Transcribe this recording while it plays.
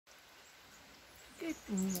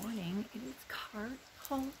Good morning. It is card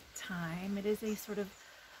pull time. It is a sort of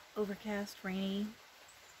overcast, rainy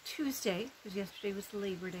Tuesday, because yesterday was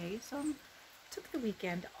Labor Day, so I took the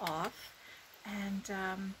weekend off and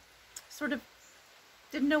sort of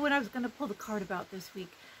didn't know what I was going to pull the card about this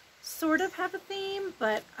week. Sort of have a theme,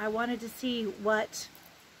 but I wanted to see what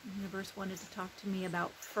the universe wanted to talk to me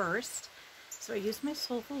about first. So I used my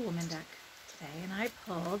Soulful Woman deck today, and I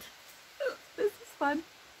pulled, this is fun,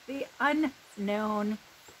 the Unknown.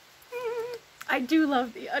 I do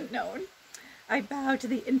love the unknown. I bow to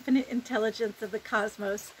the infinite intelligence of the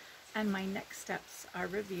cosmos, and my next steps are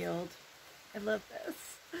revealed. I love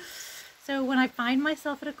this. So when I find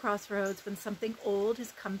myself at a crossroads, when something old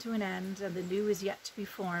has come to an end and the new is yet to be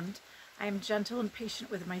formed, I am gentle and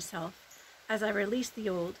patient with myself. As I release the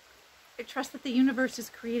old, I trust that the universe is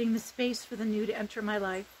creating the space for the new to enter my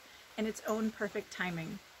life in its own perfect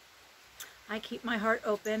timing. I keep my heart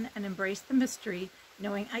open and embrace the mystery,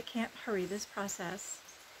 knowing I can't hurry this process.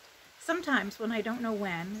 Sometimes when I don't know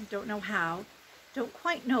when, don't know how, don't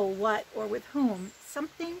quite know what or with whom,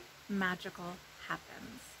 something magical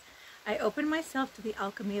happens. I open myself to the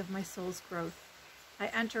alchemy of my soul's growth. I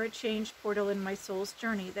enter a change portal in my soul's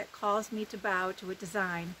journey that calls me to bow to a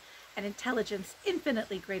design, an intelligence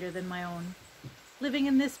infinitely greater than my own. Living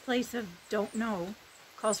in this place of don't know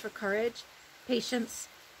calls for courage, patience,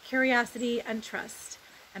 curiosity, and trust.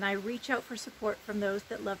 And I reach out for support from those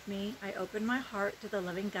that love me. I open my heart to the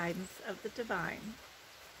loving guidance of the divine.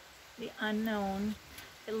 The unknown.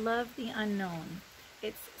 I love the unknown.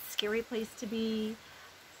 It's a scary place to be,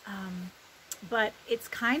 but it's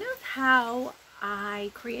kind of how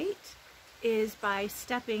I create, is by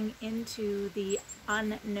stepping into the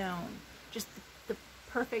unknown. Just the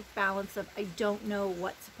perfect balance of I don't know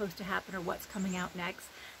what's supposed to happen or what's coming out next,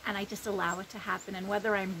 and I just allow it to happen. And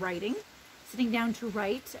whether I'm writing, sitting down to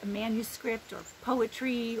write a manuscript or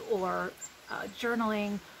poetry or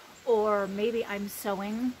journaling, or maybe I'm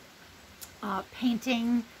sewing,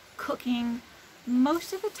 painting, cooking,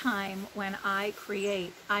 most of the time when I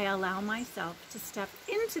create, I allow myself to step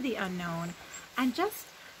into the unknown and just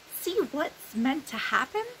see what's meant to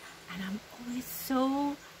happen. And I'm always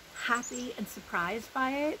so happy and surprised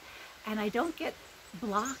by it. And I don't get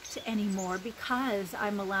blocked anymore because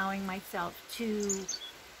I'm allowing myself to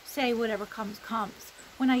say whatever comes.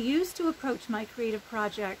 When I used to approach my creative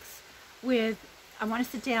projects with, I want to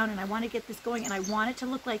sit down and I want to get this going and I want it to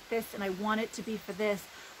look like this and I want it to be for this,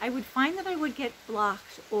 I would find that I would get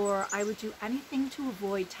blocked, or I would do anything to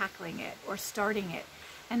avoid tackling it or starting it.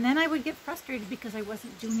 And then I would get frustrated because I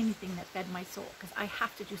wasn't doing anything that fed my soul, because I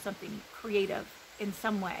have to do something creative in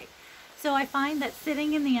some way. So I find that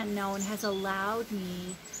sitting in the unknown has allowed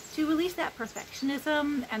me to release that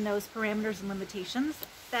perfectionism and those parameters and limitations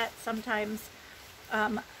that sometimes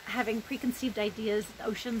having preconceived ideas,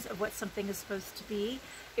 notions of what something is supposed to be,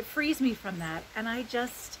 it frees me from that. And I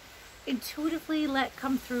just intuitively let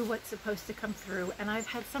come through what's supposed to come through. And I've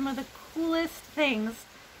had some of the coolest things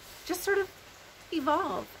just sort of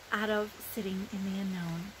evolve out of sitting in the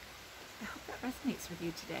unknown. I hope that resonates with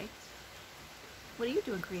you today. What are you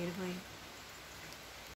doing creatively?